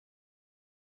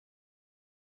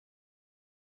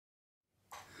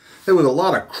There was a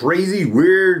lot of crazy,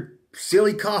 weird,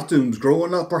 silly costumes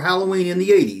growing up for Halloween in the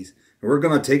 80s. And we're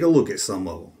going to take a look at some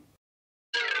of them.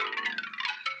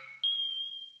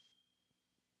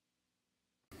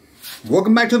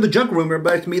 Welcome back to the Junk Room,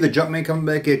 everybody. It's me, the Junkman, coming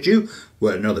back at you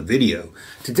with another video.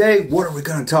 Today, what are we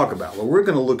going to talk about? Well, we're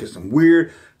going to look at some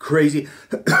weird, crazy...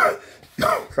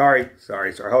 sorry,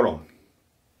 hold on.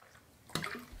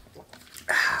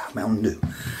 Mountain Dew.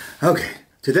 Okay,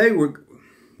 today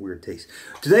weird taste.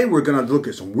 Today we're gonna look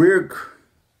at some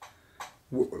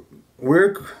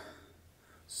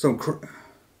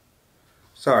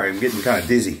sorry, I'm getting kind of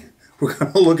dizzy. We're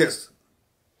gonna look at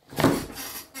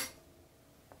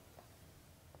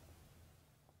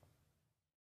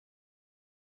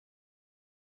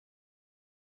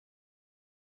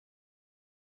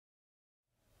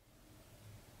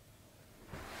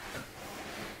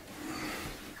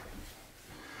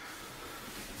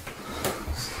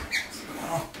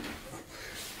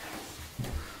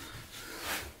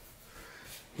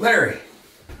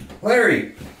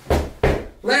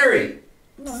Larry!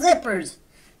 Zippers!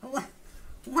 Why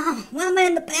am I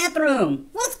in the bathroom?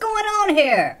 What's going on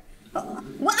here?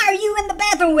 Why are you in the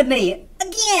bathroom with me?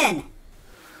 Again!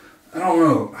 I don't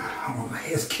know. My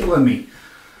head's killing me.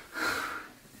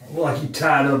 I look like you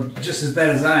tied up just as bad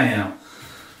as I am.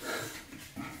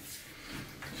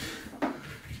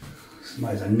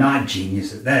 Somebody's a knot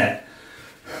genius at that.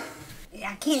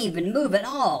 I can't even move at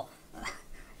all.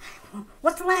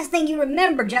 What's the last thing you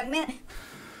remember, Junkman?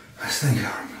 Let's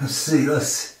see. I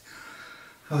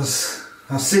was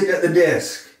sitting at the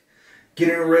desk,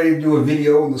 getting ready to do a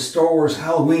video on the Star Wars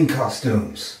Halloween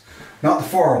costumes. Not the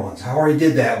far ones. I already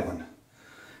did that one.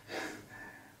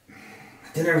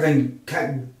 Then everything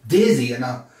got dizzy and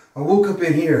I woke up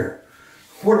in here.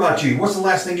 What about you? What's the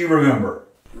last thing you remember?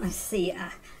 Let's see.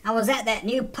 I was at that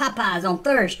new Popeyes on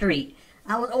 3rd Street.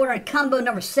 I was ordering combo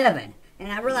number 7.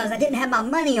 And I realized I didn't have my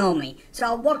money on me. So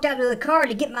I walked out to the car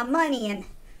to get my money, and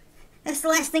that's the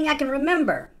last thing I can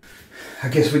remember. I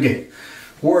guess we could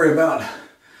worry about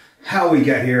how we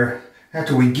got here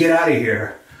after we get out of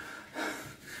here.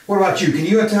 What about you? Can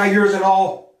you untie yours at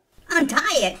all? Untie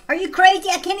it? Are you crazy?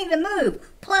 I can't even move.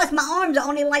 Plus, my arms are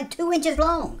only like 2 inches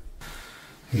long.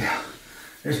 Yeah,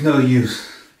 there's no use.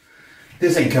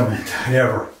 This ain't coming untied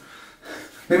ever.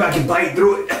 Maybe I can bite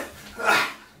through it.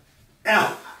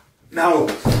 Ow. No.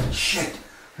 Shit.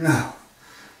 No.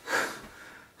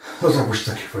 Looks like we're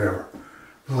stuck here forever.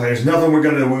 There's nothing we're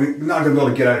gonna do. We're not gonna be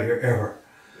able to get out of here ever.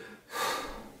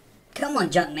 Come on,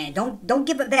 Junkman. Don't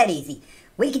give up that easy.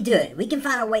 We can do it. We can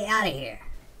find a way out of here.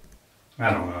 I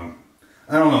don't know.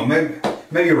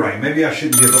 Maybe you're right. Maybe I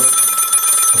shouldn't give up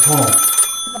the phone.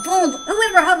 The phone?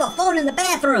 Whoever have a phone in the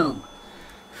bathroom?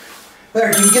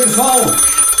 Larry, can you get the phone?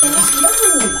 Let's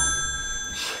move.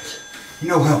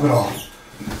 No help at all.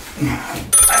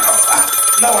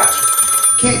 No, I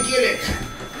can't get it.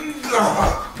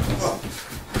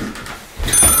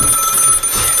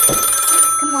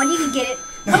 Come on, you can get it.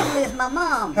 Hopefully it's my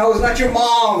mom. No, it's not your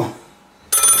mom.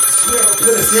 It's whoever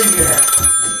put us in here.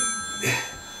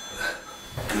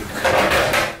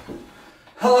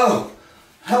 Hello?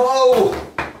 Hello?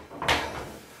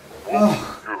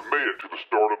 You've made it to the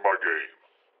start of my game.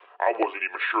 I wasn't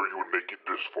even sure you would make it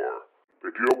this far.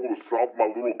 If you're able to solve my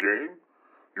little game,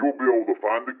 you'll be able to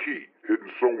find the key hidden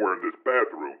somewhere in this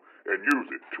bathroom and use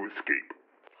it to escape.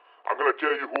 I'm going to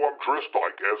tell you who I'm dressed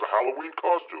like as a Halloween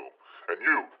costume, and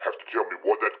you have to tell me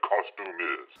what that costume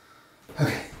is.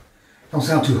 Okay, don't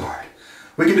sound too hard.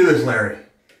 We can do this, Larry.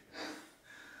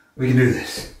 We can do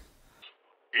this.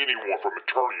 Anyone from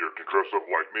Eternia can dress up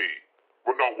like me,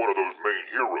 but not one of those main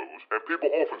heroes, and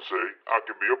people often say I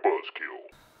can be a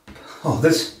buzzkill. Oh,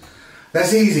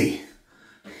 that's easy.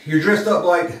 You're dressed up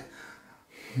like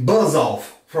Buzz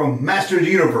Off from Master of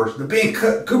the Universe, the big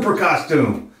Cooper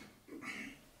costume.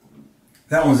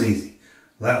 That one's easy.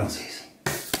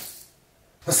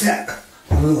 What's that?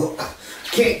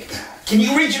 Can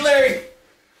you reach it, Larry?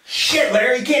 Shit,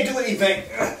 Larry, you can't do anything.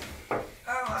 Oh,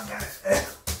 I got it.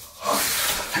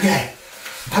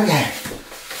 I got it.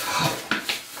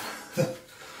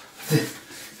 It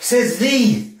says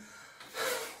the.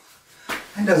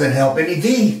 That doesn't help any.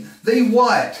 The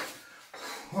what?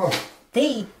 Oh.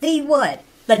 The what?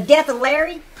 The death of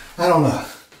Larry? I don't know,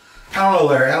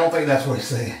 Larry. I don't think that's what he's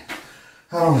saying.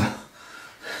 I don't know.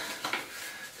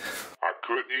 I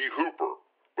couldn't eat Hooper,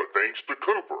 but thanks to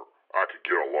Cooper, I could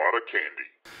get a lot of candy.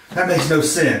 That makes no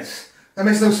sense. That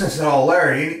makes no sense at all,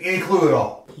 Larry. Any clue at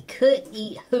all? He could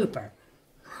eat Hooper.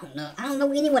 I don't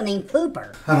know anyone named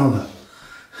Hooper. I don't know.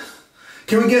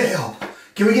 Can we get help?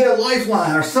 Can we get a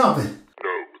lifeline or something?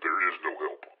 No, there is no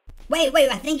help. Wait,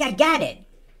 I think I got it.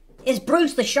 It's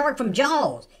Bruce the shark from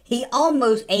Jaws. He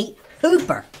almost ate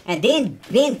Hooper. And then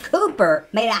Ben Cooper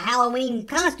made a Halloween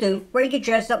costume where he could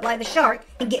dress up like the shark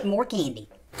and get more candy.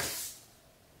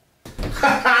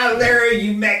 Ha Larry,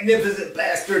 you magnificent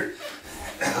bastard.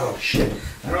 Oh shit.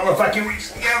 I don't know if I can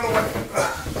reach the other one.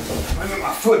 Maybe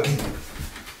my foot can.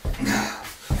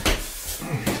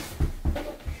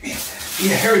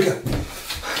 Yeah, here we go.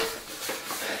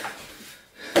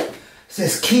 It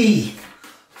says key.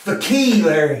 The key,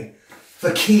 Larry.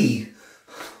 The key.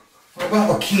 What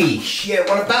about the key? Shit,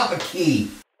 what about the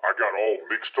key? I got all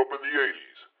mixed up in the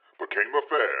 80s, became a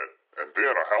fad, and then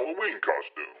a Halloween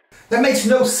costume. That makes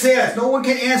no sense. No one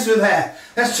can answer that.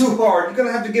 That's too hard. You're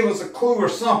gonna have to give us a clue or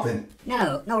something.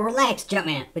 No, relax,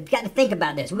 Jumpman. We've got to think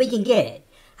about this. We can get it.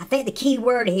 I think the key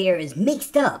word here is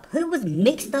mixed up. Who was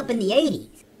mixed up in the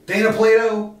 80s? Dana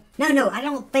Plato? No, I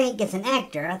don't think it's an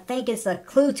actor. I think it's a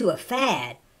clue to a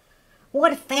fad.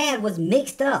 What fad was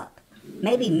mixed up?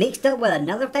 Maybe mixed up with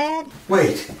another fad?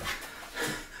 Wait.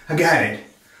 I got it.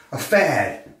 A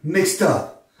fad. Mixed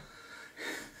up.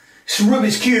 It's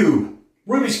Rubik's Cube.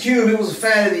 Rubik's Cube, it was a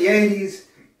fad in the 80s.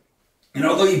 And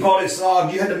although you bought it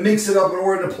solved, you had to mix it up in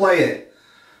order to play it.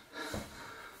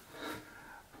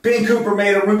 Ben Cooper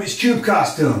made a Rubik's Cube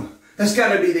costume. That's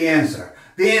got to be the answer.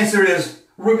 The answer is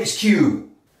Rubik's Cube.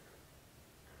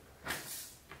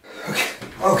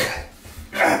 Okay.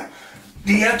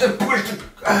 Do you have to push the...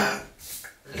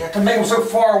 you have to make them so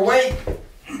far away?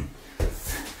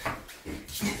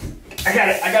 I got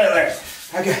it there.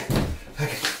 Okay.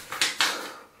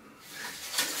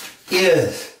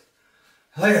 Is.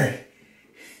 Larry.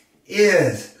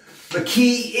 Is. The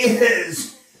key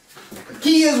is. The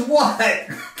key is what?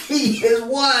 Key is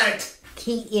what?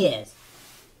 Key is.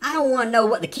 I don't want to know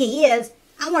what the key is.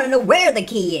 I want to know where the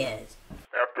key is.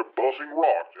 After buzzing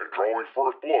rocks and drawing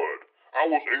first blood, I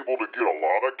was able to get a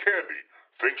lot of candy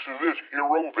thanks to this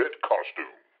hero vet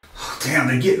costume. Oh, damn,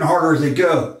 they're getting harder as they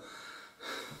go.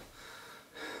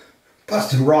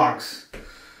 Busting rocks.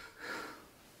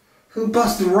 Who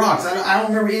busted rocks? I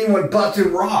don't remember anyone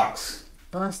busting rocks.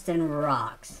 Busting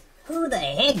rocks. Who the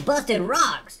heck busted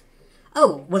rocks?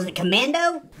 Oh, was it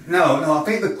Commando? No, I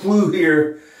think the clue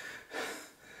here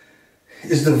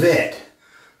is the vet.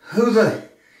 Who's a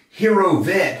hero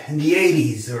vet in the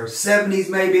 80s or 70s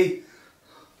maybe?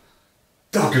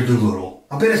 Dr. Doolittle.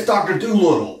 I bet it's Dr.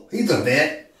 Doolittle. He's a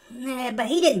vet. Nah, but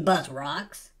he didn't bust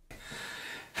rocks.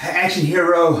 Action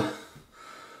hero.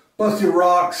 Busted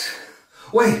rocks.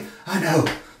 Wait, I know.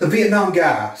 The Vietnam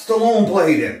guy. Stallone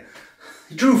played him.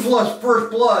 He drew first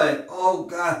blood. Oh,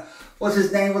 God. What's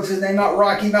his name? Not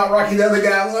Rocky. The other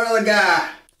guy. What other guy?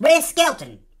 Red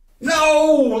Skelton.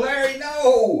 No, Larry,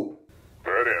 no.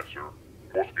 That answer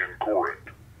was incorrect.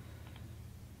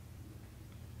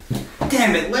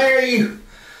 Damn it, Larry.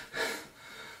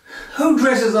 Who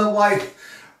dresses up like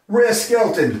Red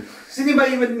Skelton? Does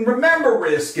anybody even remember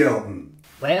Red Skelton?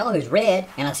 Well, who's red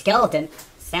and a skeleton?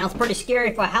 Sounds pretty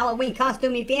scary for a Halloween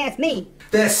costume if you ask me.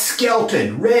 That's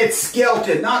Skelton. Red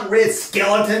Skelton, not Red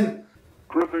Skeleton.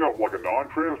 Dressing up like a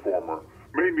non-transformer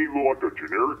made me look like a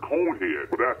generic conehead,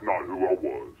 but that's not who I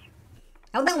was.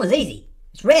 Oh, that was easy.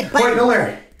 It's red button. Wait, no,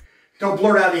 Larry. Don't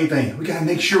blurt out anything. We gotta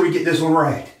make sure we get this one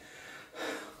right.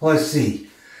 Let's see.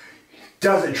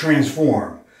 Doesn't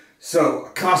transform. So, a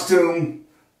costume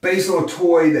based on a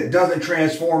toy that doesn't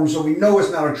transform, so we know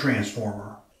it's not a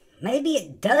transformer. Maybe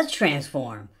it does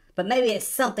transform, but maybe it's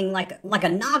something like a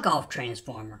knockoff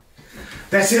transformer.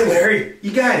 That's it, Larry.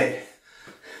 You got it.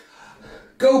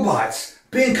 GoBots.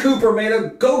 Ben Cooper made a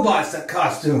GoBots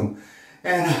costume.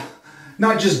 And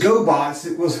not just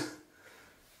GoBots, it was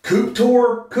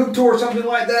Coop-Tor, something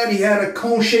like that. He had a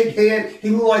cone-shaped head. He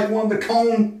looked like one of the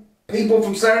cone people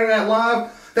from Saturday Night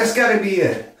Live. That's got to be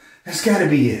it. That's got to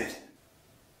be it.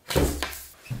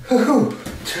 Whew.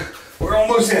 We're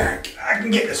almost there. I can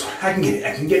get this one. I can get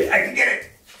it.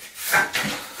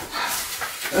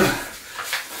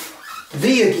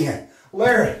 The again.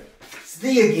 Larry, it's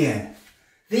the again.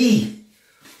 The.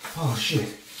 Oh, shit.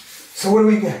 So what do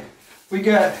we got? We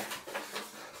got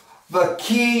the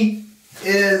key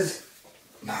is,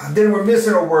 then we're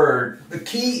missing a word. The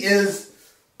key is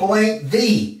blank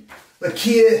the. The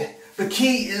key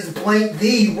is blank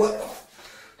the. What?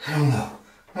 I don't know.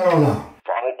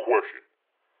 Final question.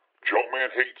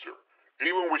 Junkman hates her,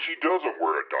 even when she doesn't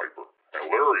wear a diaper. And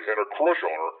Larry had a crush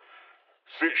on her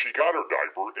since she got her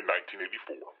diaper in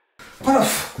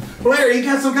 1984. Larry, you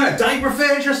got some kind of diaper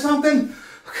fetish or something?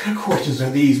 What kind of questions are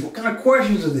these?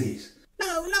 No,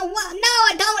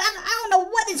 I don't know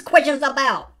what this question's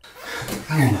about.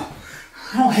 I don't know.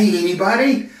 I don't hate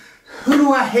anybody. Who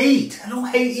do I hate? I don't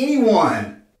hate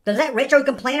anyone. Does that retro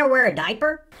complainer wear a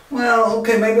diaper? Well,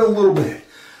 okay, maybe a little bit.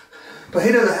 But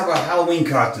he doesn't have a Halloween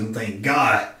costume, thank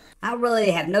God. I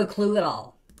really have no clue at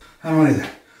all. I don't either.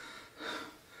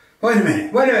 Wait a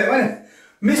minute.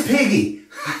 Miss Piggy.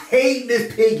 I hate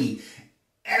Miss Piggy.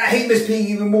 And I hate Miss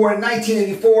Piggy even more in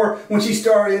 1984 when she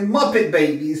starred in Muppet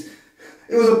Babies.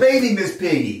 It was a baby Miss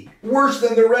Piggy. Worse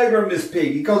than the regular Miss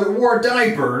Piggy because it wore a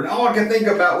diaper. And all I could think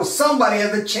about was somebody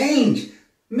had to change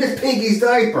Miss Piggy's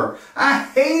diaper. I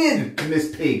hated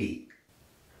Miss Piggy.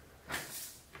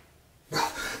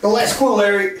 The last clue,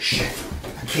 Larry. Shit.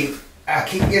 I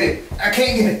can't get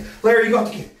it. Larry, you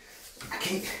got to get it. I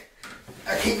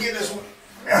can't get this one.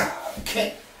 I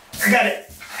can't. I got it.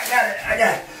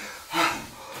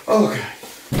 Oh,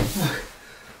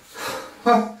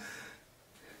 God.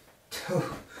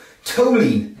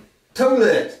 Toeling.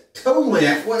 Toilet.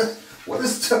 What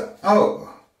is oh.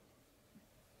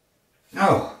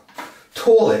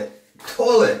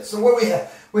 Toilet. So what we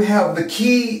have? We have the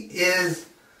key is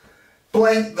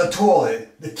blank the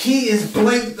toilet. The key is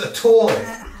blank the toilet.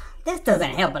 This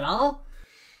doesn't help at all.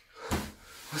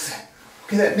 What's that? What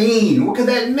could that mean? What could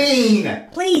that mean?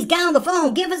 Please, guy on the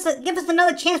phone, give us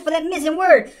another chance for that missing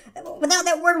word. Without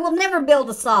that word, we'll never be able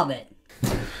to solve it.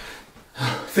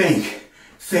 Think,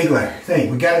 Larry.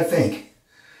 Think. We gotta think.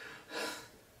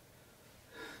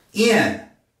 In.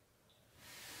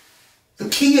 The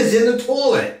key is in the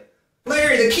toilet.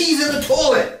 Larry, the key's in the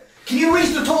toilet. Can you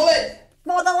reach the toilet?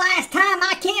 For the last time,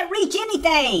 I can't reach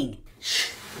anything.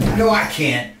 No, I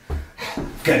can't.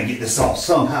 Gotta get this off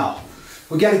somehow.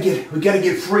 We gotta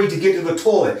get free to get to the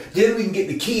toilet. Then we can get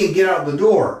the key and get out the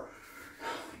door.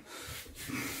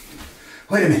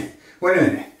 Wait a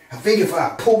minute. I think if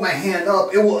I pull my hand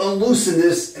up, it will unloosen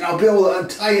this and I'll be able to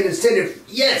untie it and set it.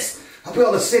 Yes, I'll be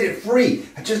able to set it free.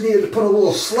 I just needed to put a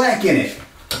little slack in it.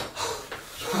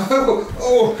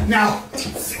 Oh, now,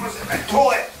 see what's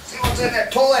in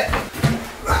that toilet.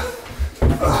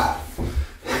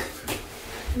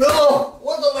 No,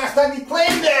 when's the last time you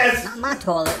cleaned this? Not my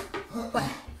toilet. What?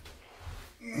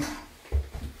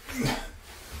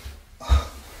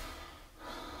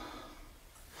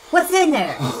 What's in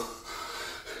there?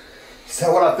 Is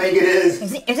that what I think it is?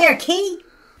 Is there a key?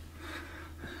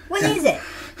 What is it?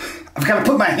 I've got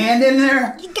to put my hand in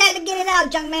there? You got to get it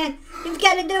out, Junkman. You've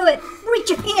got to do it. Reach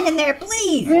your hand in there,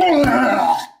 please.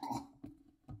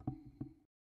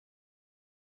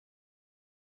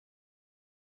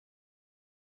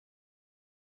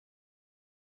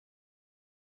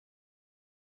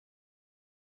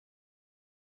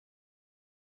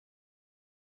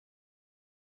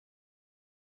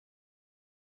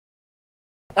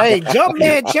 Hey,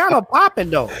 Jumpman channel popping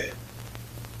though.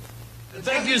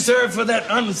 Thank you, sir, for that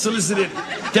unsolicited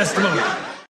testimony.